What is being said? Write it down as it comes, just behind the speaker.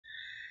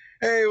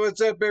Hey, what's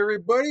up,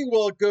 everybody?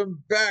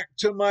 Welcome back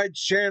to my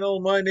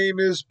channel. My name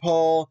is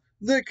Paul,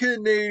 the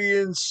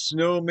Canadian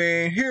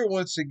Snowman, here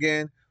once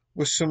again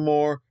with some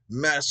more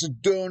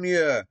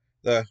Macedonia.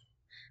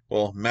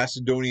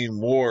 Macedonian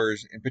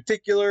Wars. In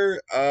particular,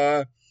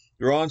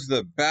 we're on to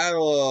the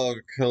Battle of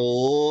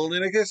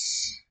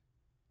Callinicus,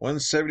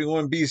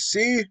 171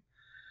 BC.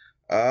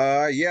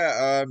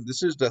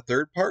 This is the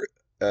third part,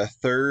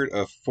 third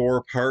of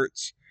four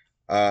parts.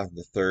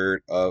 The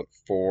third of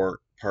four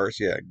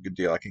parts. Yeah, good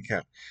deal. I can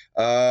count.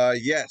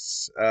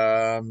 Yes.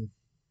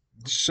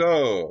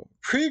 So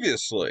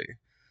previously,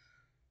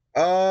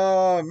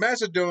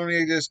 Macedonia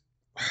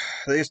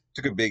they just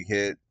took a big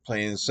hit,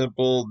 plain and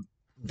simple.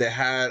 They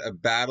had a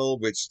battle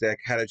which they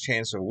had a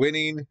chance of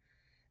winning.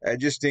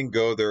 It just didn't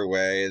go their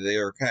way. They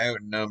were kind of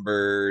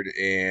outnumbered,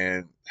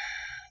 and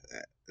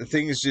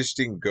things just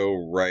didn't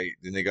go right.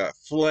 Then they got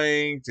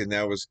flanked, and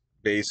that was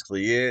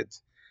basically it.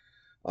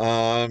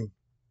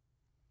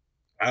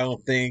 I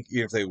don't think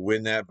if they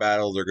win that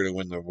battle, they're going to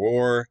win the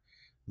war.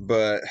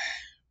 But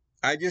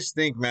I just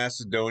think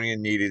Macedonia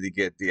needed to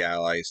get the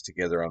allies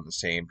together on the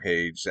same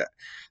page.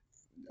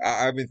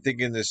 I've been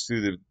thinking this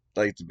through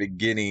the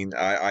beginning.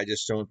 I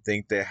just don't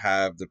think they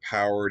have the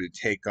power to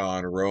take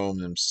on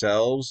Rome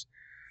themselves.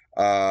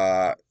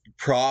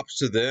 Props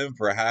to them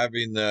for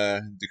having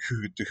the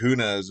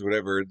kahunas,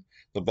 whatever,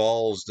 the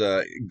balls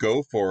to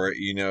go for it.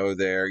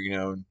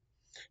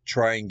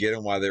 Try and get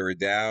them while they were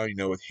down.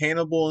 With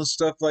Hannibal and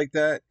stuff like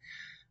that.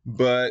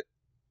 But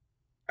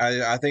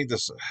I think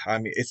this. I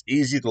mean, it's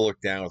easy to look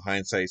down with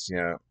hindsight.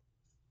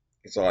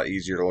 It's a lot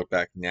easier to look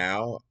back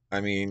now. I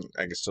mean,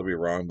 I could still be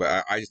wrong,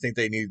 but I just think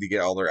they needed to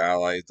get all their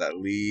allies, that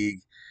league,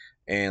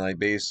 and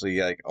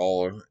basically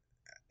all of.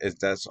 Is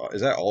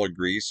that all of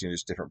Greece?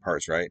 Just different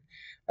parts, right?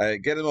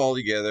 Get them all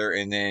together,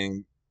 and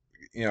then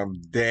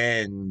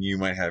then you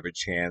might have a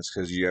chance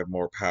because you have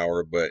more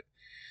power. But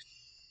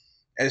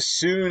as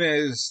soon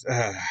as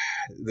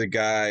the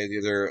guy,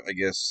 either I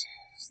guess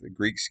the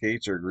Greek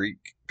states or Greek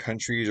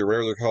countries or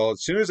whatever they're called,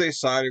 as soon as they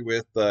sided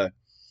with the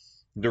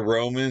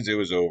Romans, it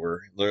was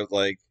over.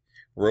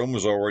 Rome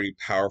was already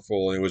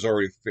powerful, and it was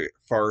already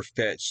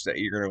far-fetched that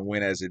you're going to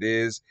win as it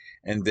is.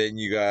 And then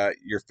you got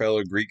your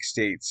fellow Greek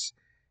states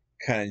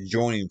kind of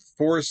joining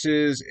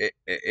forces.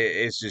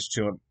 It's just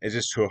too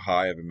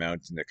high of a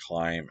mountain to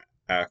climb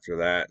after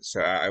that.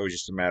 So I was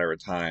just a matter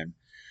of time.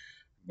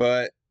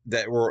 But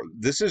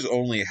this is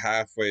only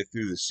halfway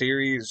through the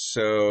series,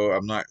 so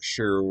I'm not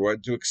sure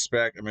what to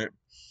expect.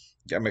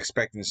 I'm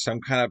expecting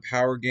some kind of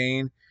power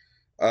gain.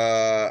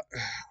 I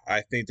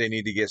think they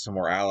need to get some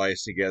more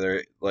allies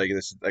together. Like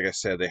I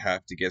said, they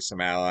have to get some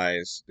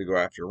allies to go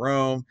after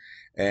Rome,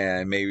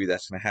 and maybe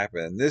that's going to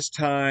happen this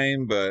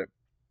time. But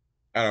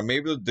I don't know.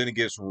 Maybe they'll then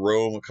give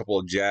Rome a couple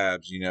of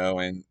jabs,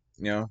 and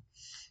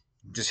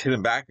just hit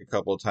them back a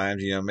couple of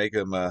times. Make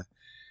them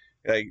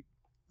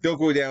don't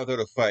go down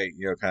without a fight,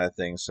 kind of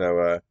thing.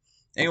 So,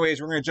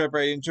 anyways, we're going to jump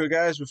right into it,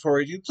 guys.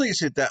 Before I do, please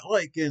hit that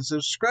like and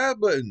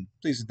subscribe button.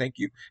 Please and thank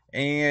you.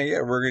 And,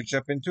 yeah, we're going to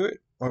jump into it.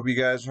 Hope you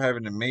guys are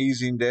having an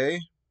amazing day.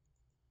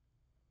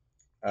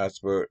 It's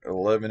about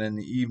 11 in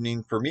the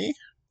evening for me.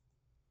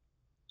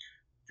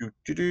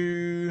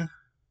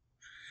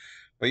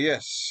 But,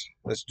 yes,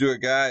 let's do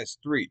it, guys.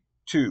 3,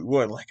 2,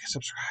 1, like and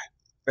subscribe.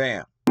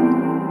 Bam.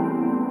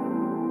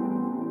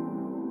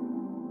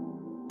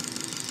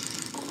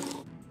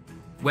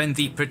 When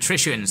the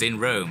patricians in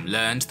Rome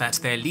learned that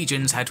their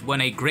legions had won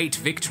a great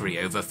victory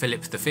over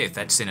Philip V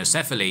at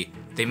Cynocephali,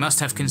 they must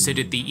have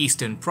considered the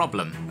Eastern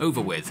problem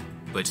over with,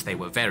 but they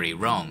were very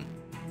wrong.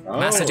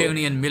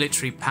 Macedonian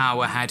military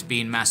power had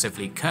been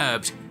massively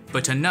curbed,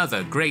 but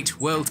another great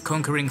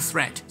world-conquering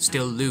threat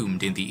still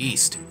loomed in the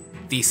East.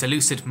 The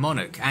Seleucid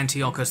monarch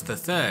Antiochus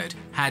III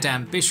had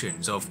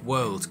ambitions of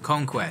world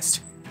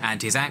conquest, and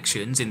his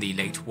actions in the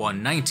late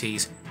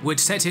 190s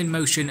would set in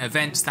motion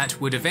events that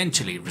would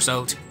eventually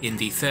result in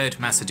the Third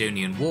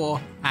Macedonian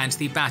War and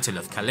the Battle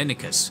of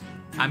Callinicus.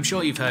 I'm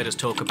sure you've heard us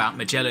talk about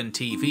Magellan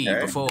TV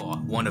before,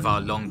 one of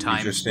our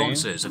long-time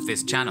sponsors of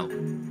this channel.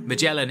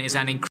 Magellan is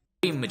an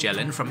incredible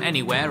Magellan from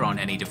anywhere on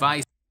any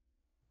device.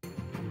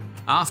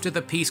 After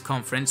the peace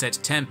conference at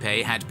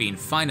Tempe had been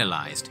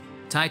finalized,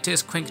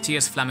 Titus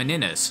Quinctius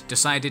Flamininus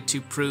decided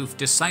to prove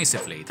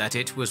decisively that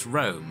it was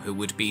Rome who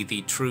would be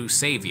the true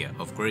savior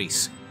of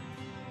Greece.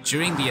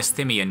 During the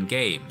Isthmian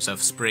Games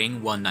of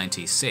spring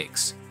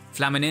 196,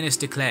 Flamininus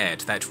declared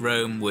that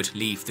Rome would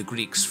leave the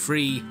Greeks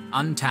free,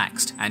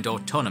 untaxed, and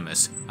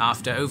autonomous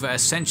after over a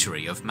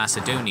century of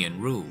Macedonian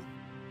rule.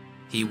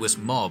 He was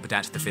mobbed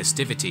at the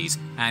festivities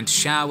and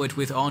showered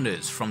with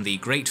honors from the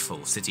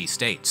grateful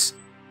city-states.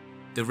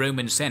 The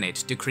Roman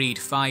Senate decreed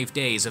 5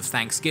 days of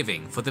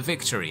thanksgiving for the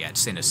victory at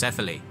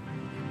Cynocephali.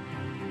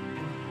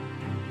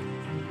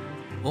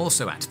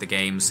 Also at the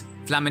games,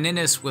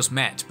 Flamininus was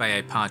met by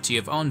a party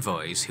of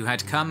envoys who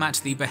had come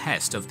at the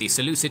behest of the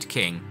Seleucid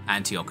king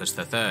Antiochus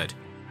III.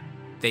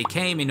 They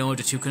came in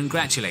order to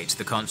congratulate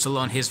the consul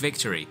on his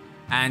victory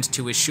and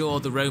to assure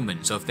the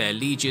Romans of their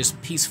liege's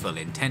peaceful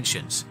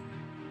intentions.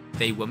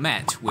 They were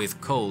met with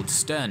cold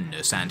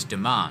sternness and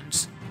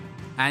demands.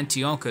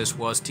 Antiochus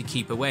was to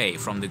keep away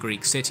from the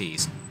Greek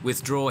cities,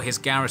 withdraw his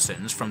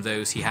garrisons from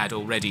those he had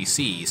already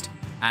seized,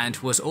 and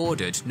was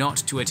ordered not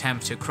to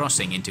attempt a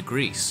crossing into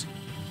Greece.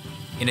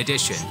 In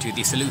addition to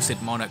the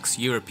Seleucid monarch's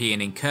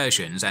European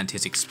incursions and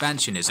his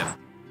expansionism,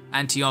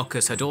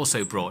 Antiochus had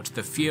also brought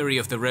the fury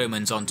of the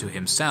Romans onto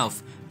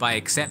himself by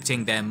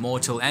accepting their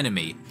mortal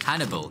enemy,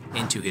 Hannibal,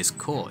 into his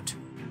court.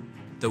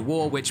 The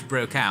war which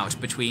broke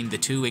out between the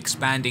two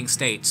expanding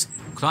states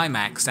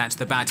climaxed at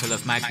the Battle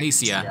of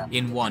Magnesia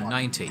in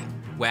 190,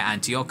 where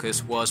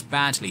Antiochus was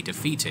badly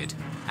defeated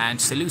and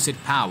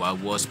Seleucid power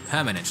was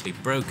permanently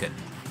broken.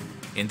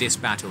 In this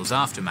battle's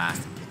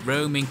aftermath,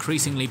 Rome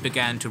increasingly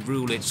began to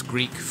rule its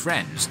Greek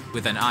friends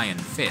with an iron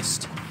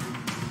fist.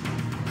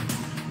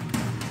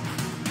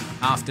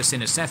 After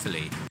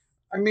Cynocephaly,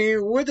 I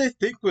mean, what did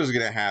they think was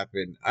going to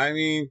happen? I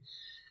mean,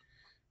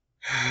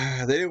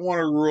 they didn't want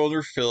to rule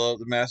under Philip,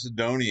 the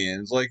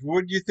Macedonians. Like,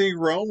 what do you think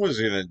Rome was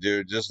going to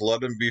do? Just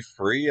let them be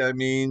free? I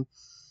mean,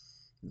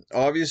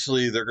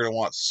 obviously they're going to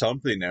want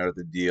something out of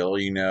the deal,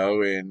 you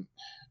know, and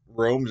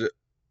Rome's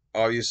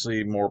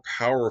obviously more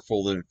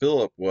powerful than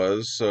Philip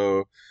was,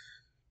 so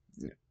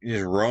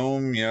is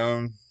Rome, you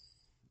know,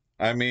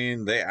 I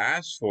mean, they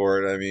asked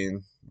for it. I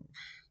mean,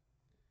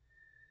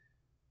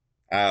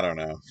 I don't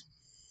know.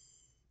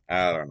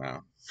 I don't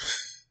know.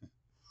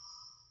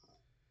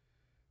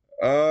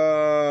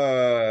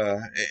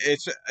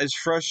 It's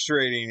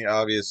frustrating,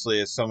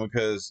 obviously, as someone,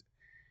 because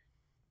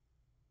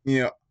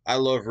you know I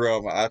love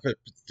Rome.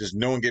 Just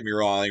no one get me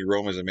wrong. I think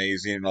Rome is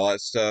amazing and all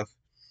that stuff.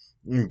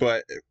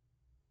 But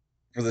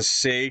for the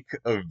sake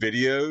of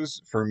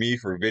videos, for me,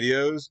 for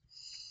videos,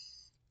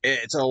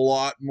 it's a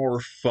lot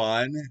more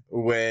fun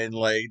when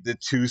like the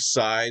two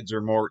sides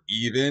are more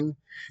even.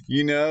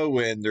 You know,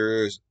 when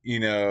there's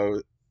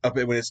when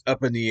it's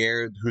up in the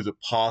air who the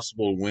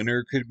possible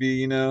winner could be.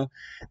 You know,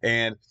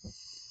 and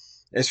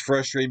it's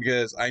frustrating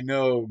because I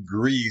know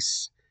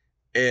Greece,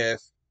 if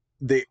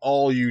they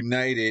all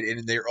united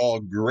and they're all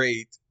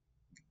great,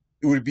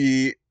 it would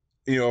be,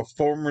 a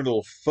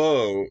formidable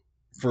foe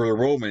for the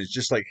Romans,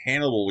 just like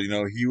Hannibal.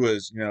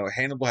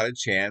 Hannibal had a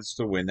chance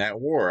to win that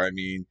war. I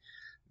mean,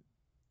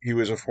 he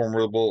was a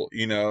formidable,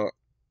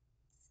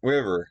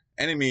 whatever,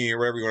 enemy or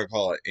whatever you want to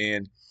call it.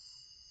 And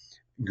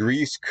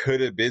Greece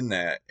could have been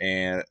that.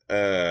 And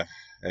I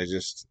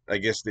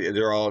guess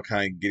they're all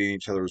kind of getting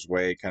each other's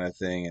way kind of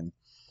thing. And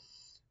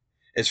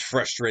it's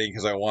frustrating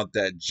because I want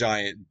that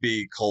giant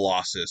big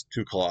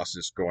two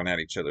Colossus going at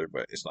each other,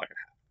 but it's not going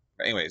to happen.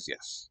 But anyways,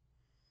 yes.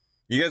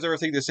 You guys ever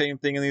think the same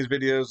thing in these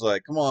videos?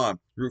 Like, come on,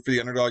 root for the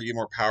underdog, you get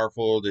more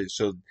powerful,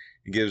 so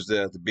it gives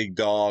the big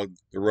dog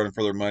the running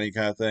for their money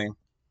kind of thing?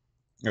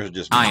 Or is it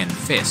just iron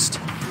fist?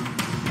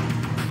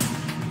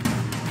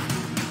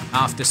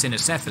 After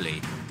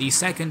Cynocephaly, the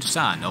second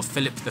son of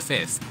Philip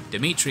V,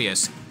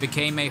 Demetrius,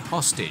 became a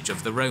hostage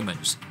of the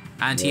Romans,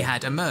 and he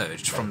had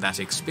emerged from that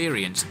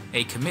experience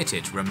a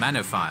committed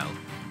Romanophile.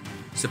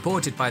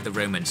 Supported by the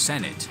Roman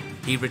Senate,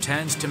 he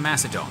returned to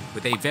Macedon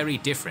with a very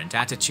different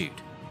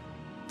attitude.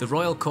 The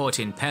royal court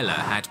in Pella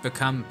had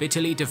become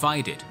bitterly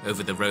divided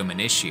over the Roman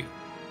issue.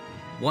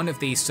 One of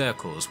these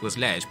circles was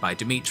led by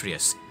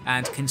Demetrius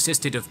and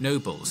consisted of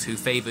nobles who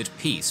favoured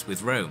peace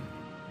with Rome.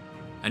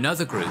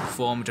 Another group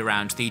formed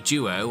around the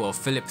duo of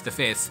Philip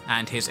V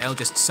and his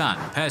eldest son,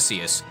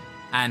 Perseus,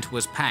 and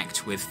was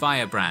packed with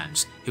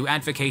firebrands who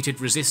advocated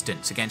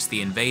resistance against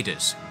the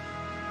invaders.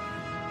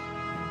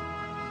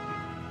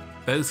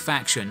 Both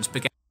factions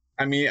began...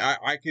 I mean,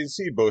 I can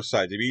see both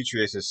sides.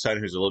 Demetrius, his son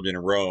who's lived in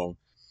Rome,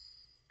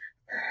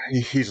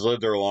 he's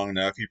lived there long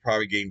enough. He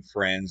probably gained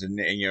friends and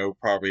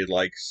probably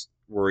likes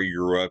where he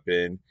grew up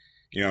in.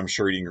 I'm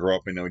sure he didn't grow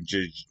up in no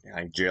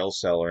jail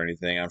cell or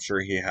anything. I'm sure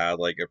he had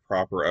like a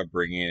proper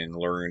upbringing and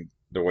learned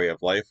the way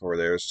of life over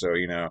there. So,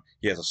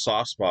 he has a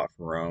soft spot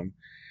for Rome.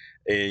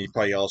 And he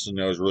probably also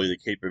knows really the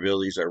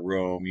capabilities at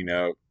Rome,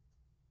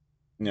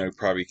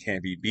 probably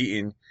can't be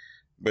beaten.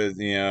 But,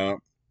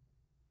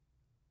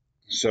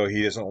 so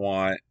he knows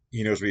what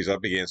he's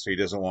up against, so he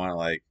doesn't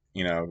want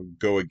to,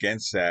 go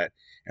against that.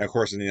 And of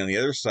course, on the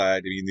other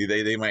side, I mean,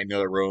 they might know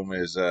that Rome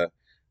is,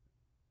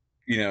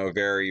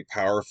 very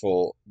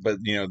powerful, but,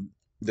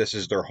 this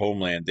is their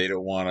homeland. They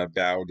don't want to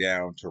bow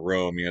down to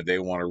Rome. They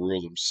want to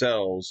rule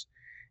themselves.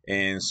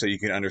 And so you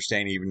can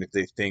understand, even if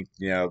they think,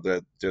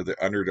 that they're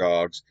the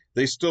underdogs,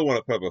 they still want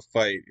to put up a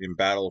fight in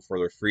battle for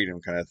their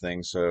freedom kind of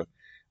thing. So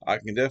I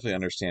can definitely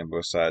understand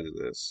both sides of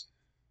this.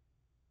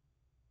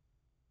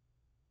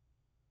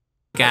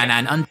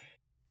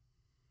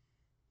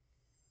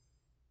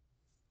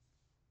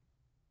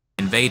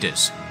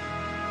 Invaders.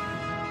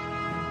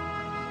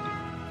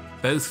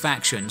 Both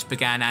factions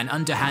began an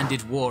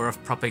underhanded war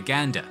of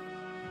propaganda.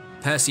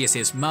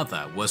 Perseus's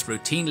mother was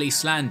routinely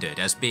slandered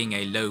as being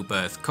a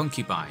low-birth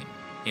concubine,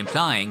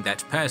 implying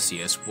that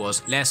Perseus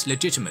was less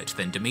legitimate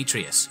than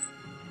Demetrius.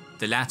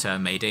 The latter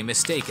made a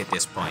mistake at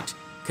this point,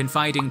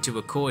 confiding to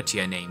a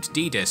courtier named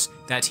Didas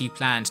that he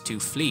planned to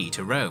flee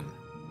to Rome.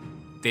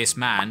 This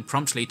man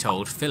promptly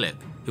told Philip,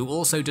 who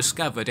also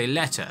discovered a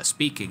letter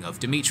speaking of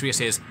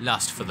Demetrius's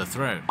lust for the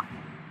throne.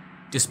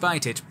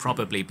 Despite it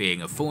probably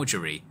being a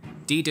forgery,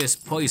 Didas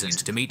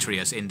poisoned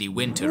Demetrius in the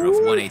winter of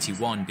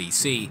 181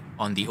 BC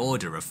on the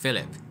order of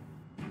Philip.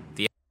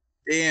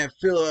 Damn,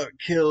 Philip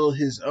killed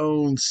his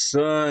own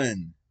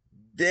son.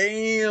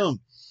 Damn.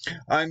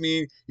 I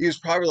mean, he was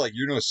probably like,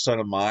 you're no son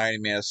of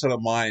mine, man. A son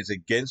of mine is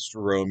against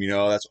Rome. You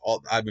know, that's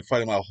all. I've been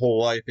fighting my whole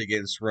life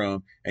against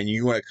Rome, and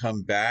you want to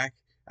come back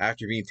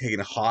after being taken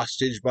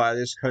hostage by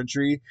this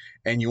country,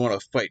 and you want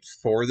to fight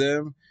for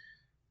them.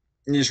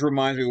 It just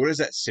reminds me, what is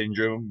that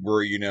syndrome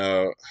where, you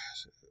know,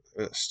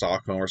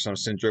 Stockholm or some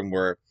syndrome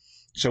where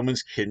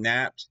someone's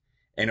kidnapped,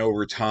 and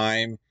over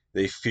time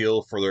they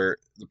feel for the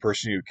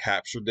person who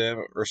captured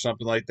them or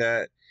something like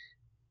that,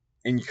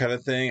 and kind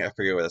of thing. I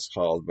forget what that's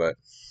called, but.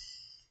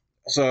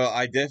 So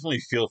I definitely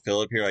feel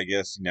Philip here. I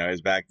guess, you know, as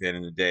back then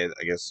in the day,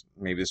 I guess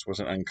maybe this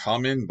wasn't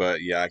uncommon,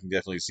 but yeah, I can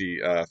definitely see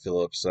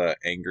Philip's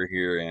anger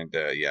here, and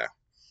yeah.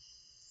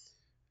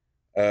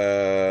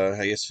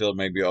 I guess Philip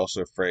may be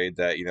also afraid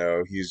that, you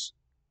know, his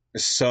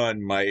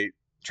son might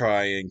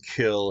try and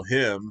kill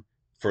him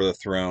for the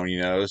throne,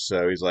 you know,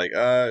 so he's like,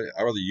 I'd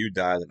rather you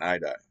die than I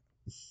die.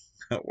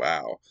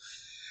 Wow.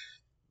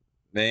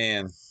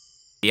 Man.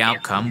 The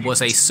outcome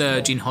was a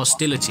surge in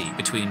hostility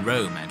between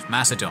Rome and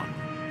Macedon.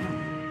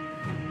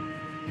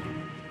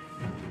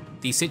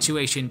 The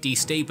situation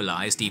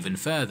destabilized even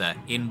further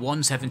in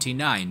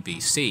 179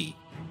 BC,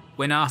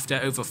 when after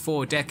over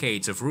 4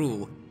 decades of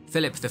rule,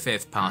 Philip V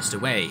passed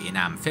away in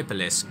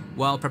Amphipolis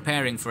while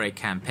preparing for a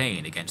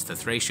campaign against the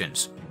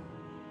Thracians.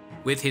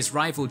 With his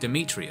rival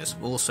Demetrius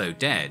also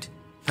dead,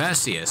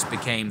 Perseus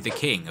became the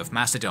king of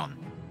Macedon.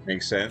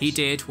 Makes sense. He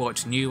did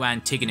what new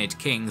Antigonid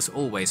kings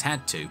always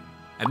had to,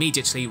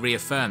 immediately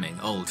reaffirming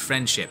old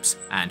friendships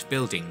and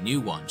building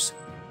new ones.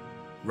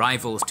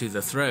 Rivals to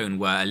the throne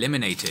were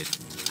eliminated,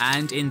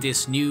 and in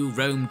this new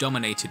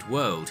Rome-dominated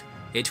world,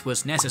 it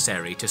was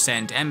necessary to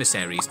send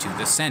emissaries to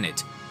the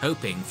Senate,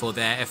 hoping for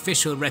their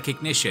official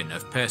recognition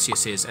of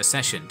Perseus's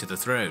accession to the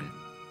throne.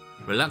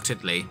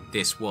 Reluctantly,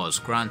 this was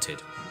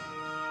granted.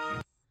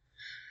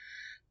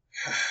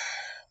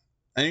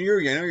 I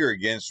know you're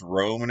against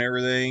Rome and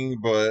everything,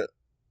 but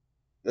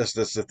that's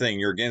the thing.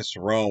 You're against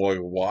Rome. Like,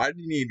 why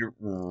do you need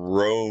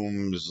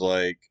Rome's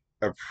like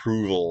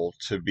approval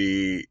to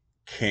be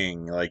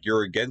king? Like,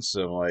 you're against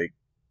them. Like,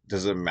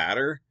 does it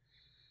matter?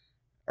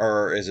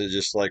 Or is it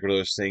just like one of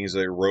those things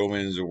that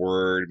Roman's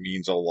word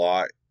means a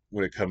lot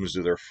when it comes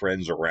to their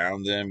friends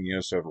around them? You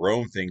know, so if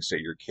Rome thinks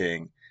that you're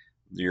king,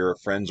 your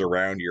friends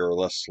around you are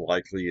less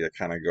likely to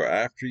kind of go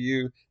after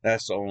you.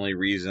 That's the only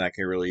reason I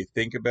can really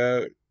think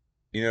about,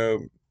 you know,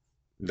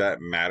 that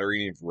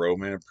mattering if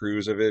Roman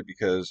approves of it,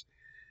 because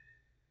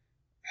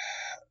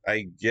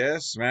I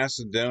guess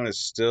Macedon is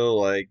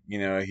still like, you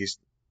know,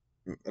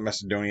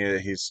 Macedonia,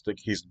 he's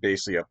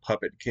basically a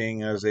puppet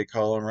king, as they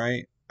call him,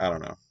 right? I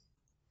don't know.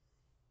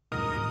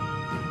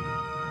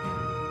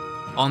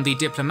 On the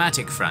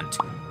diplomatic front,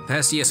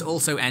 Perseus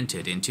also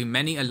entered into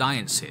many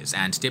alliances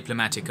and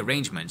diplomatic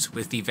arrangements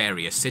with the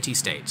various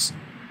city-states.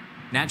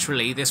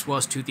 Naturally, this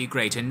was to the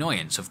great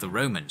annoyance of the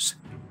Romans.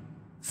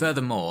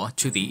 Furthermore,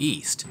 to the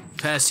east,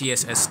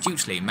 Perseus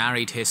astutely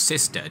married his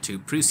sister to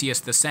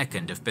Prusius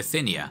II of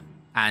Bithynia,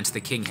 and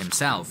the king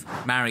himself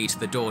married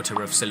the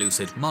daughter of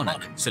Seleucid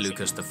monarch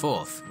Seleucus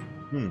IV.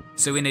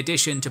 So in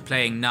addition to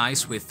playing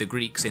nice with the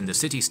Greeks in the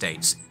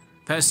city-states,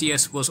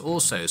 Perseus was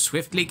also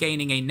swiftly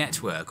gaining a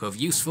network of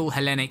useful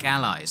Hellenic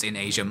allies in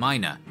Asia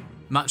Minor,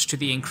 much to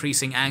the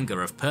increasing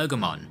anger of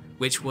Pergamon,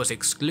 which was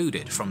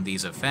excluded from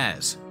these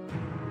affairs.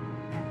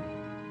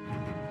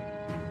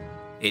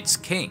 Its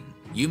king,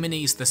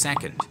 Eumenes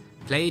II,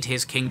 played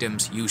his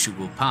kingdom's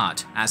usual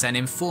part as an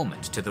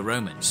informant to the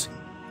Romans.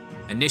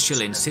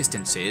 Initial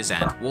insistences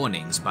and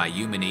warnings by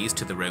Eumenes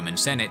to the Roman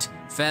Senate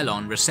fell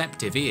on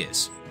receptive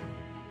ears.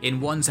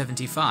 In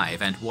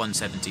 175 and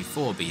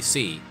 174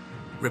 BC,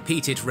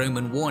 repeated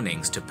Roman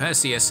warnings to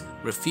Perseus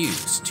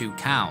refused to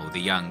cow the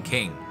young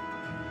king.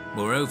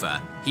 Moreover,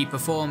 he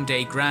performed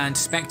a grand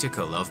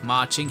spectacle of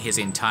marching his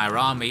entire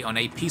army on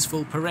a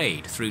peaceful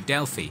parade through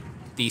Delphi,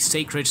 the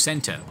sacred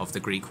center of the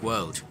Greek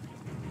world.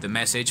 The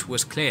message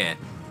was clear: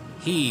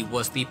 he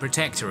was the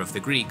protector of the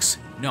Greeks,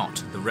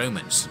 not the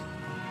Romans.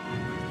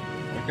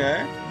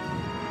 Okay.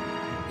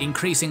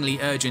 Increasingly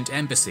urgent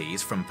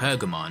embassies from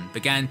Pergamon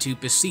began to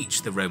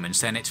beseech the Roman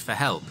Senate for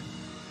help,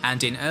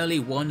 and in early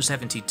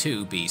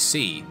 172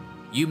 BC,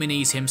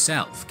 Eumenes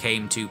himself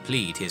came to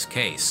plead his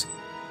case.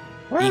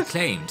 What? He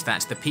claimed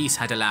that the peace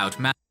had allowed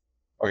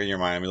Okay, never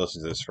mind. Let me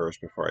listen to this first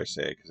before I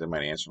say it, because it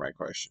might answer my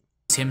question.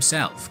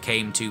 himself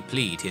came to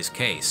plead his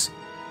case.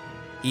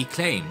 He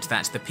claimed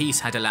that the peace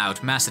had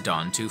allowed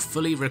Macedon to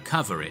fully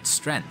recover its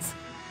strength.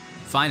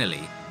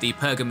 Finally, the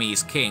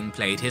Pergamese king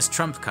played his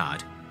trump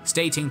card,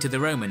 stating to the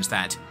Romans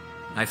that,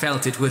 "I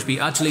felt it would be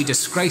utterly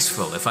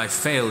disgraceful if I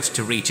failed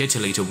to reach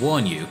Italy to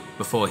warn you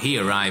before he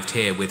arrived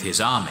here with his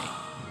army."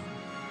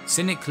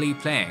 Cynically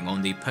playing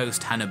on the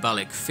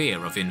post-Hannibalic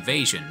fear of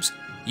invasions,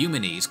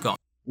 Eumenes got...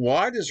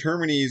 Why does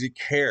Hermes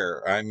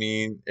care? I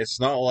mean, it's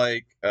not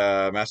like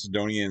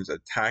Macedonians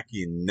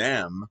attacking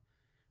them.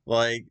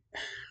 Like,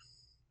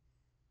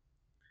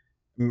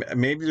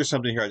 maybe there's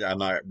something here I'm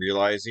not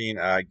realizing.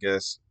 I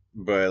guess,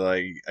 but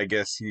like I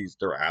guess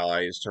they're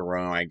allies to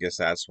Rome. I guess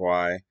that's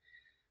why.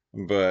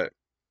 But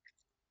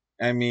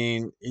I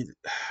mean, it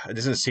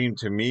doesn't seem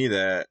to me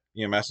that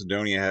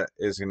Macedonia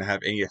is going to have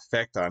any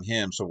effect on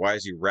him. So why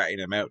is he ratting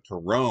him out to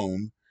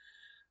Rome?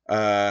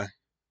 Uh,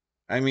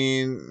 I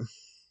mean,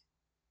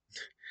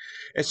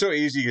 it's so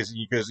easy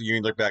because you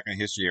can look back in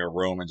history,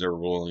 Romans are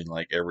ruling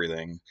like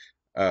everything.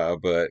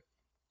 But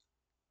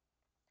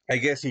I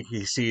guess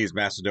he sees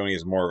Macedonia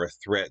as more of a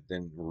threat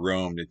than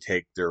Rome to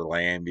take their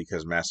land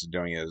because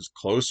Macedonia is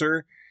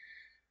closer.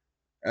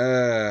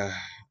 Uh,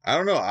 I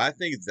don't know. I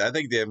think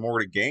they have more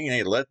to gain.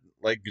 Hey, let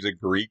like the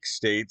Greek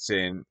states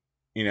and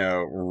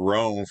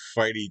Rome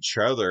fight each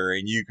other,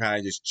 and you kind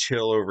of just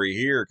chill over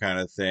here, kind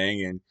of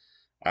thing. And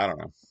I don't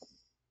know.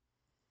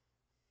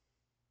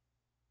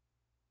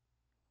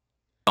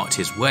 Got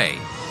his way.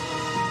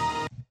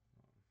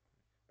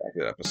 Back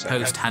it up a second.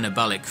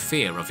 Post-Hannibalic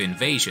fear of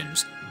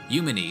invasions,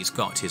 Eumenes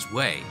got his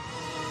way.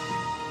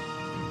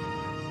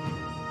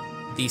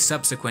 The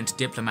subsequent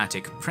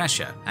diplomatic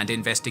pressure and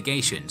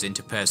investigations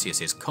into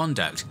Perseus's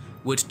conduct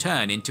would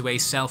turn into a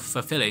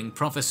self-fulfilling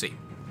prophecy,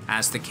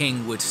 as the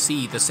king would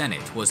see the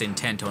Senate was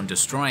intent on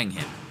destroying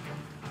him.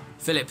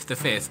 Philip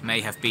V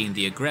may have been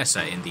the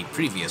aggressor in the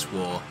previous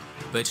war,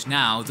 but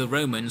now the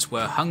Romans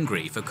were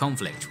hungry for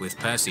conflict with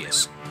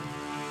Perseus.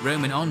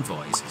 Roman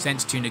envoys sent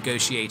to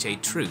negotiate a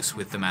truce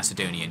with the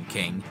Macedonian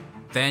king,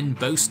 then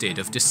boasted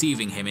of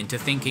deceiving him into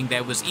thinking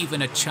there was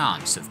even a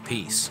chance of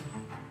peace.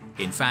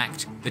 In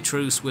fact, the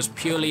truce was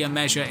purely a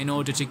measure in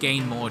order to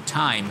gain more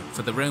time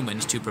for the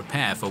Romans to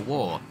prepare for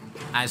war,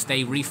 as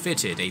they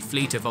refitted a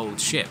fleet of old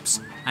ships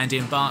and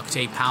embarked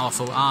a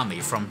powerful army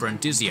from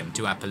Brundisium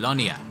to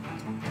Apollonia.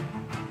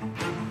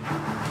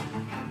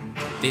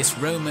 This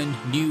Roman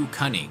new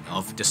cunning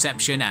of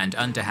deception and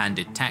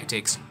underhanded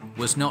tactics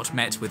was not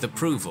met with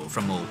approval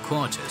from all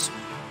quarters.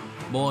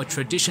 More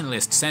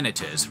traditionalist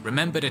senators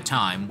remembered a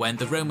time when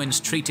the Romans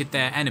treated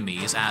their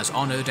enemies as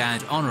honored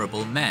and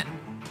honorable men.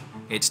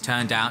 It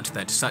turned out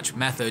that such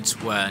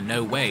methods were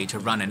no way to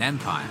run an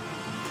empire.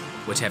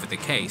 Whatever the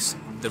case,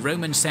 the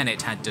Roman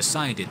Senate had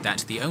decided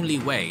that the only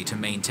way to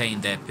maintain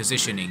their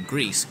position in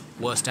Greece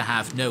was to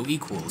have no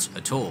equals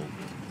at all.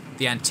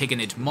 The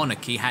Antigonid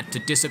monarchy had to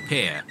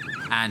disappear,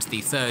 and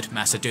the Third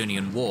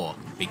Macedonian War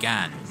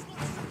began.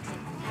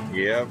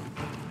 Yep.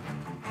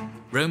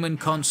 Roman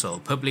consul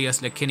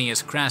Publius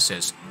Licinius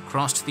Crassus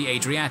crossed the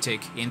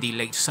Adriatic in the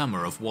late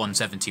summer of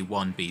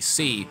 171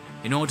 BC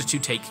in order to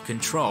take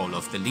control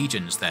of the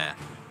legions there.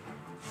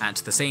 At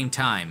the same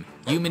time,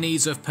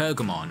 Eumenes of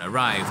Pergamon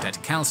arrived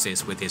at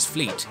Chalcis with his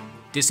fleet,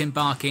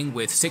 disembarking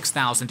with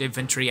 6,000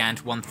 infantry and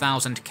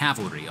 1,000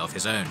 cavalry of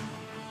his own.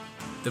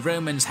 The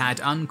Romans had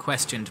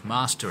unquestioned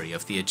mastery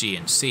of the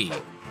Aegean Sea,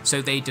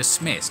 so they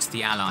dismissed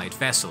the allied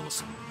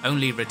vessels,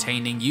 only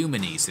retaining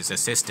Eumenes'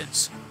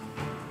 assistance.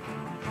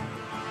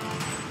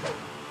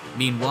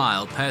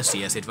 Meanwhile,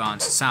 Perseus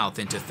advanced south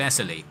into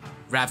Thessaly,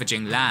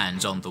 ravaging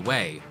lands on the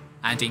way,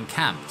 and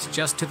encamped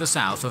just to the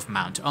south of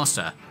Mount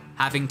Ossa,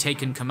 having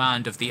taken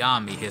command of the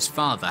army his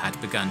father had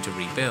begun to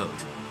rebuild.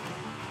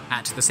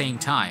 At the same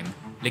time,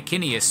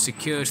 Licinius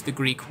secured the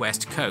Greek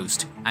west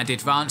coast and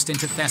advanced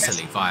into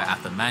Thessaly via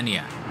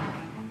Apamania.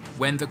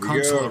 When the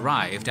consul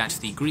arrived at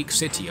the Greek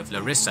city of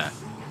Larissa,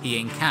 he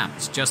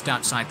encamped just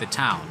outside the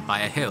town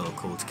by a hill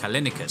called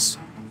Callinicus,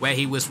 where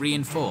he was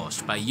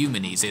reinforced by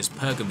Eumenes'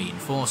 Pergamene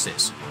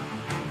forces.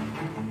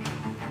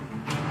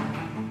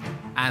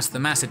 As the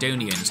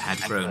Macedonians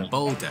had grown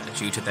bolder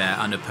due to their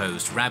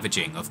unopposed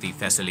ravaging of the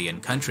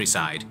Thessalian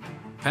countryside,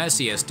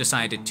 Perseus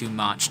decided to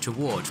march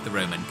toward the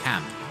Roman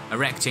camp,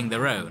 erecting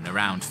their own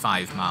around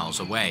 5 miles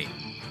away.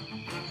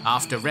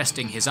 After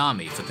resting his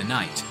army for the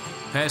night,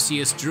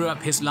 Perseus drew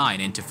up his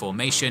line into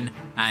formation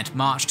and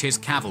marched his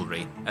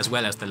cavalry as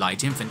well as the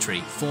light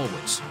infantry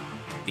forwards.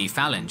 The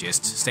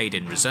phalangists stayed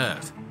in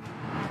reserve.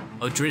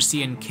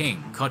 Odrysian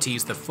king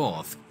Cotys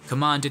IV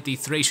commanded the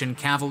Thracian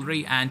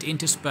cavalry and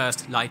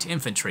interspersed light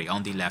infantry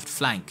on the left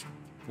flank,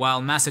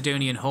 while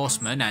Macedonian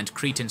horsemen and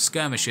Cretan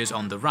skirmishers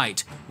on the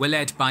right were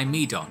led by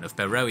Medon of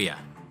Beroea.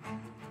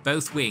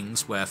 Both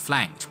wings were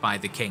flanked by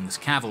the king's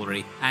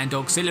cavalry and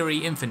auxiliary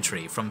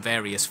infantry from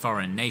various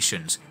foreign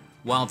nations,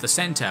 while the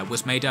centre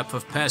was made up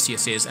of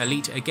Perseus's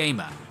elite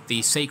agema,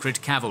 the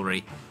sacred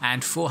cavalry,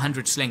 and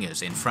 400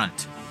 slingers in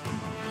front.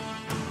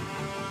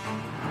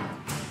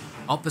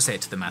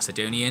 Opposite the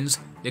Macedonians,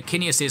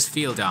 Licinius's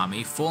field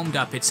army formed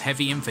up its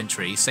heavy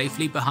infantry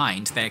safely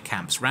behind their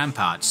camp's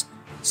ramparts,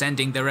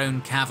 sending their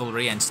own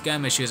cavalry and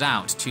skirmishers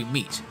out to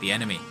meet the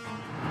enemy.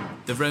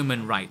 The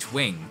Roman right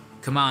wing,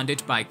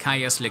 commanded by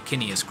Caius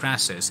Licinius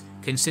Crassus,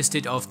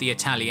 consisted of the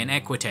Italian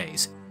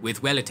equites,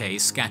 with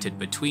velites scattered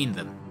between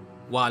them,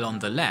 while on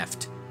the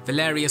left,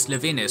 Valerius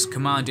Lavinus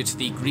commanded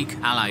the Greek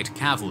allied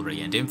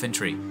cavalry and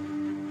infantry.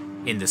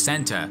 In the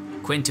centre,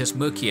 Quintus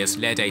Mucius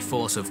led a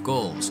force of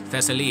Gauls,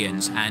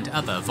 Thessalians, and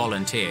other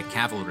volunteer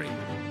cavalry.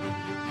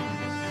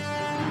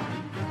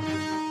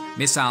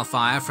 Missile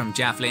fire from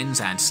javelins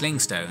and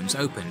slingstones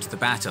opened the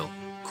battle,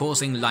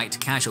 causing light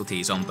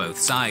casualties on both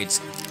sides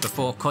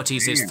before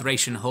Cotys'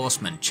 Thracian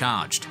horsemen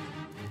charged.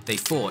 They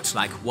fought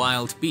like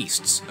wild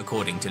beasts,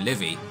 according to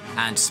Livy,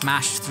 and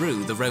smashed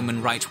through the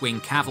Roman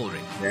right-wing cavalry.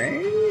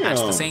 Damn. At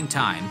the same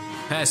time,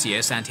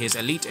 Perseus and his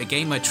elite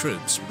Agama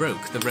troops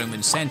broke the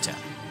Roman center.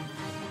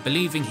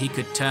 Believing he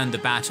could turn the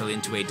battle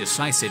into a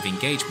decisive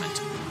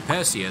engagement,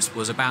 Perseus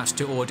was about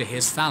to order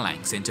his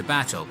phalanx into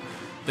battle,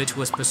 but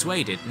was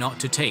persuaded not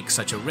to take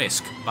such a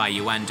risk by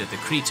Euander the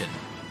Cretan.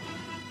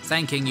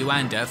 Thanking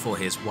Euander for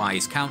his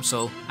wise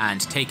counsel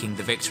and taking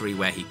the victory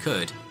where he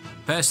could,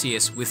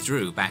 Perseus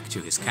withdrew back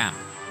to his camp.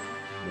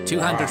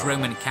 200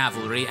 Roman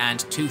cavalry and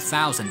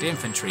 2,000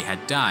 infantry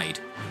had died,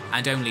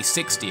 and only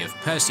 60 of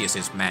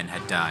Perseus's men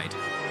had died.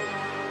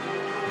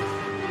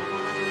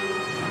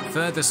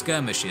 Further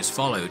skirmishes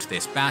followed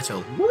this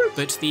battle,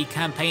 but the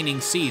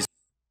campaigning season...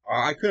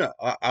 I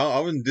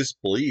was in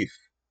disbelief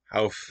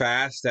how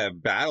fast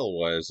that battle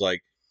was.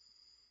 Like,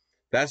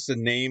 that's the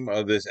name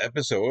of this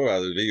episode. Oh, wow,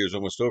 the video's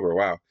almost over.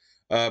 Wow.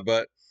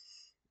 But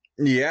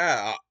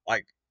yeah,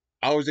 like,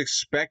 I was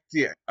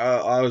expecting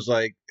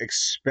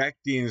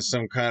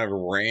some kind of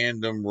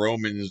random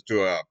Romans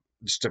to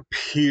just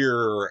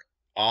appear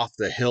off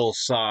the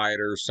hillside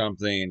or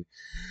something,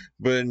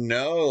 but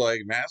no,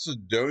 like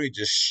Macedonia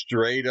just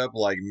straight up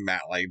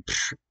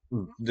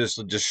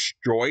just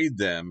destroyed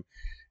them,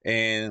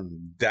 and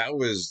that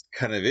was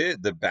kind of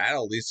it. The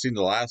battle at least seemed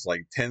to last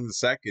like 10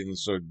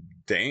 seconds. So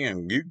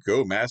damn, you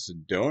go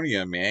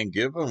Macedonia, man.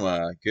 Give them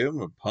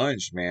a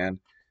punch, man.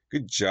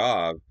 Good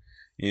job.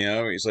 You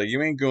know, it's like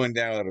you ain't going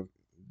down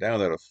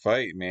without a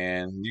fight,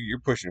 man. You're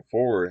pushing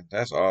forward.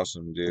 That's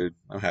awesome, dude.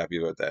 I'm happy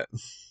about that.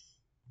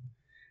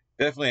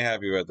 Definitely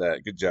happy about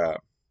that. Good job.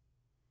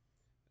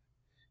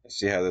 Let's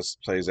see how this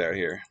plays out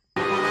here.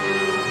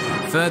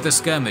 Further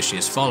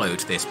skirmishes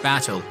followed this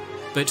battle,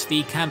 but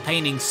the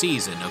campaigning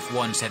season of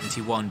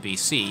 171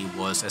 BC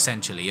was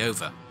essentially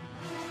over.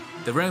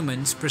 The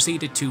Romans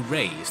proceeded to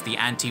raze the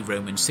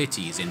anti-Roman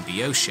cities in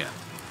Boeotia.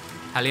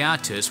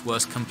 Haliartus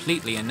was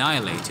completely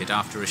annihilated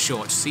after a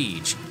short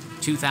siege.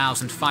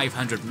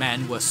 2,500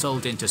 men were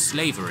sold into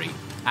slavery,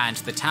 and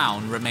the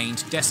town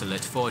remained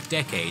desolate for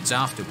decades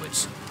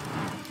afterwards.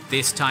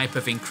 This type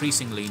of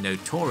increasingly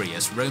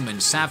notorious Roman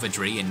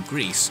savagery in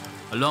Greece,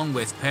 along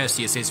with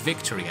Perseus's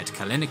victory at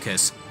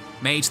Callinicus,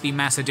 made the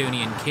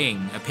Macedonian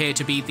king appear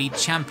to be the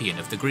champion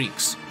of the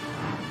Greeks.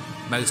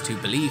 Most who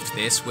believed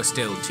this were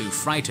still too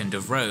frightened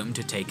of Rome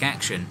to take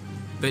action,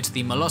 but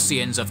the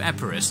Molossians of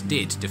Epirus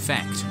did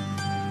defect.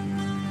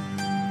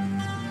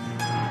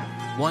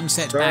 One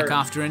setback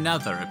after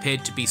another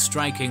appeared to be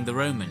striking the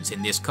Romans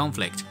in this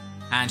conflict,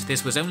 and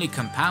this was only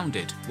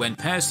compounded when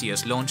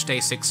Perseus launched a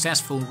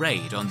successful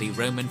raid on the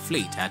Roman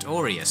fleet at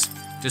Aureus,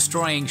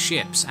 destroying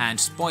ships and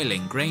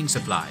spoiling grain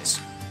supplies.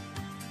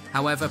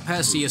 However,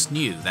 Perseus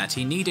knew that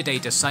he needed a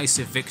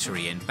decisive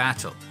victory in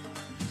battle.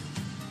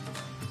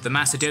 The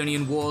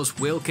Macedonian Wars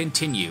will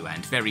continue,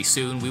 and very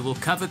soon we will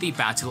cover the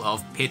Battle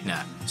of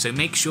Pydna, so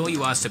make sure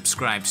you are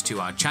subscribed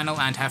to our channel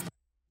and have...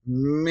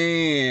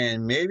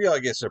 Man, maybe I'll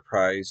get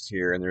surprised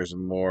here, and there's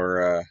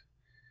more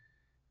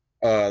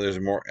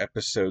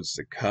episodes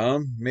to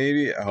come.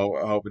 Maybe I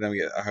hope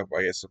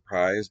I get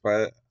surprised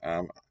by it.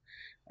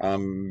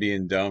 I'm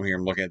being dumb here.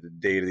 I'm looking at the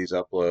date of these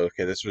uploads.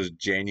 Okay, this was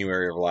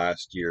January of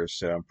last year,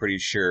 so I'm pretty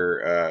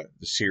sure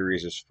the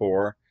series is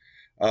 4.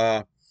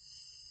 Because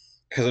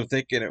I'm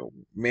thinking,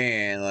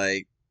 man,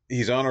 like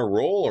he's on a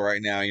roll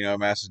right now. You know,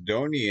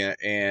 Macedonia,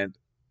 and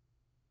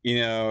you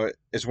know,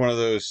 it's one of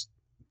those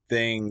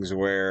things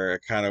where I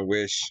kind of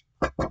wish,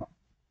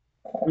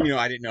 you know,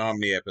 I didn't know how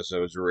many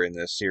episodes were in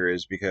this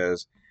series,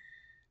 because,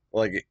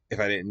 like, if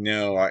I didn't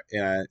know, I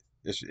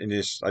just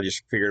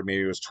figured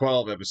maybe it was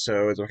 12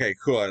 episodes. Okay,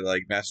 cool.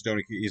 Like,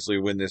 Macedonia could easily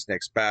win this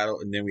next battle,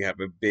 and then we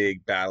have a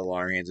big battle on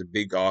our hands, a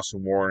big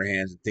awesome war on our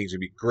hands, and things would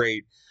be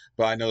great.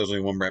 But I know there's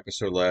only one more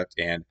episode left,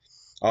 and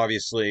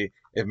obviously,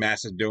 if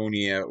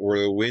Macedonia were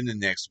to win the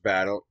next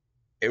battle,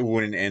 it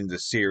wouldn't end the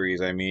series.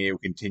 I mean, it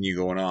would continue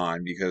going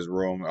on, because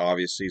Rome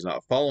obviously is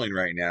not following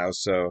right now.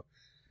 So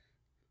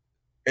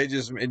it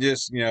just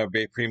you know,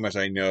 pretty much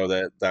I know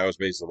that was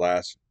basically the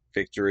last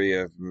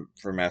victory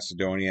for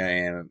Macedonia,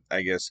 and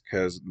I guess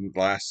because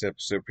last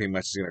episode pretty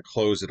much is going to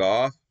close it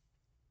off.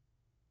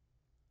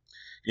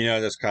 You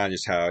know, that's kind of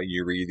just how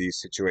you read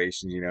these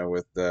situations. You know,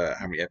 with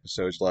how many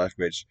episodes left,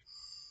 which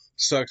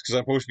sucks because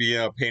I'm supposed to be, you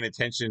know, paying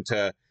attention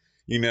to,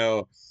 you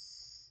know,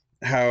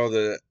 how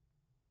the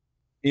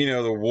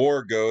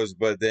war goes,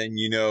 but then,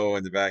 you know,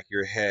 in the back of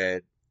your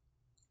head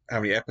how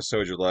many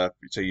episodes are left,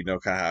 so you know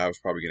kind of how it's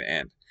probably going to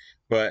end.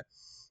 But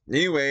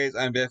anyways,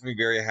 I'm definitely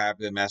very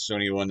happy that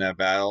Macedonia won that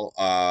battle.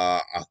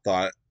 I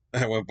thought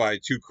that went by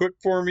too quick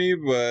for me,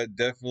 but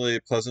definitely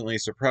pleasantly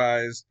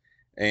surprised,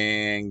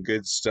 and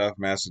good stuff,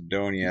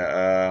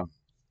 Macedonia.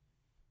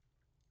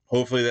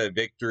 Hopefully that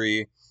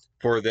victory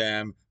for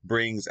them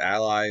brings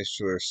allies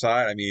to their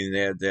side. I mean,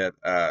 they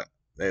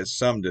had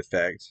some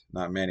defect,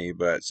 not many,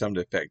 but some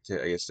defect,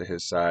 I guess, to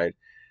his side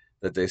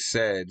that they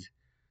said.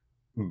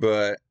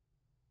 But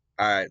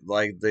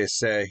like they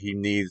said, he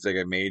needs like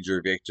a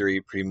major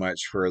victory pretty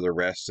much for the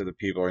rest of the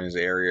people in his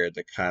area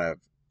to kind of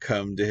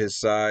come to his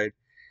side,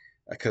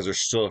 because they're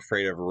still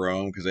afraid of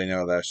Rome, because they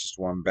know that's just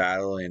one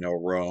battle.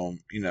 Rome,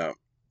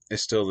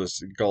 is still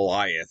this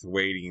Goliath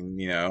waiting.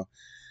 Yeah,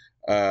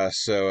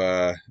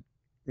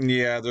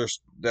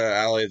 there's the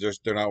allies.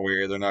 They're not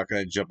weird. They're not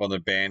going to jump on the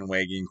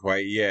bandwagon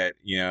quite yet.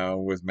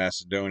 With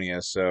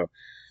Macedonia. So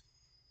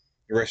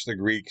the rest of the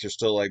Greeks are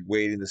still like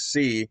waiting to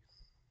see.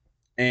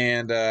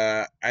 And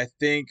I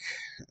think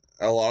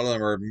a lot of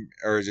them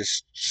are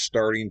just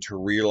starting to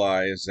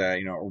realize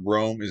that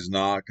Rome is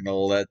not going to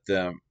let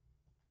them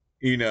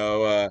you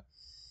know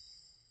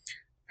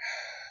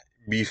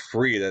be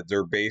free. That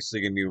they're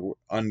basically going to be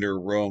under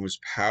Rome's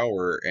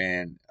power.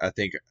 And I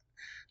think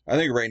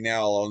right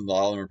now a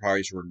lot of them are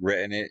probably just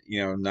regretting it,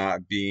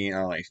 not being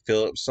on like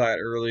Philip's side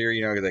earlier,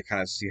 because they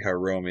kind of see how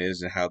Rome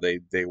is and how they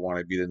want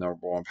to be the number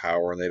one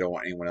power, and they don't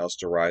want anyone else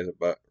to rise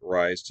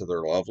to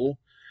their level.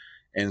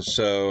 And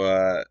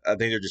so I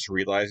think they're just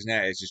realizing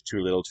that it's just too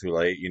little, too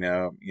late.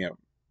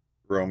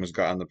 Rome has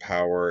gotten the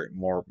power,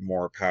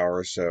 more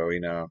power, so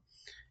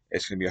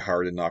it's gonna be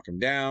hard to knock them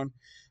down.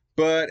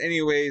 But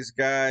anyways,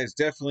 guys,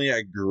 definitely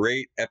a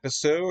great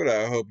episode.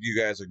 I hope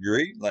you guys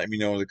agree. Let me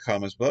know in the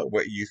comments below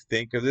what you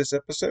think of this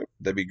episode.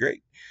 That'd be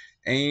great.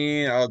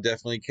 And I'll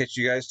definitely catch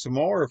you guys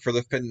tomorrow for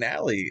the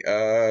finale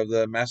of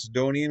the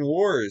Macedonian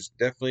Wars.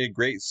 Definitely a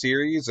great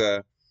series.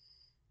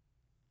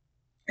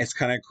 It's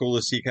kind of cool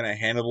to see kind of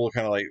Hannibal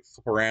kind of like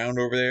flip around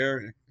over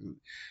there.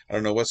 I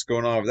don't know what's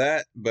going on with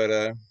that, but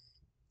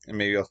and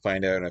maybe I'll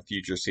find out in a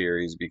future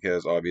series,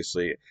 because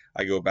obviously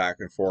I go back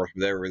and forth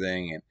with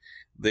everything, and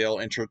they all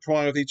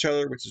intertwine with each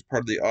other, which is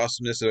part of the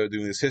awesomeness of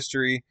doing this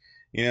history,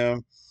 you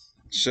know.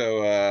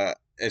 So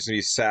it's gonna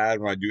be sad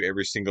when I do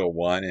every single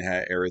one and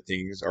have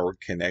everything's all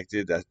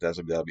connected.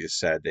 That'll be a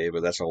sad day,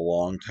 but that's a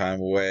long time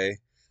away.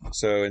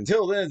 So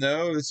until then,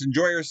 though, let's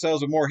enjoy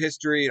ourselves with more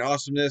history and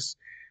awesomeness.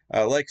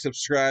 Like,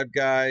 subscribe,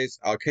 guys.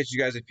 I'll catch you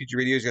guys in future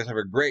videos. You guys have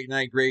a great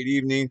night, great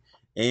evening,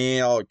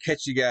 and I'll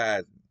catch you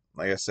guys.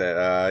 Like I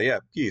said, yeah,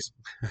 peace.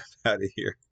 Out of here.